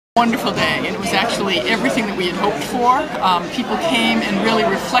Wonderful day, and it was actually everything that we had hoped for. People came and really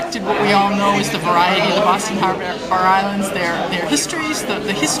reflected what we all know is the variety of the Boston Harbor Islands, their histories.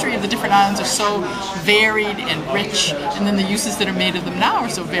 The history of the different islands are so varied and rich, and then the uses that are made of them now are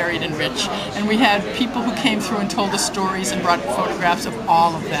so varied and rich. And we had people who came through and told us stories and brought photographs of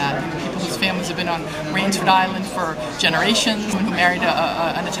all of that. People whose families have been on Rainsford Island for generations, who married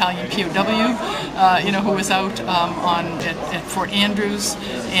an Italian POW, who was out at Fort Andrews.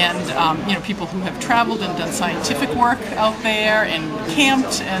 And people who have traveled and done scientific work out there and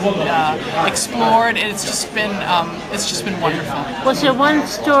camped and explored. It's just been wonderful. Was there one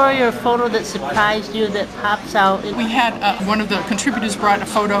story or photo that surprised you that pops out? We had one of the contributors brought a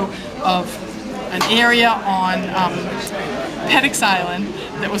photo of an area on Peddix Island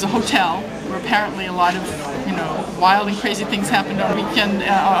that was a hotel where apparently a lot of wild and crazy things happened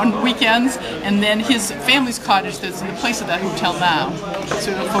on weekends, and then his family's cottage that's in the place of that hotel now.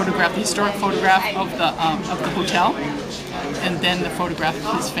 So a photograph, the historic photograph of the hotel, and then the photograph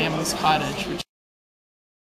of his family's cottage.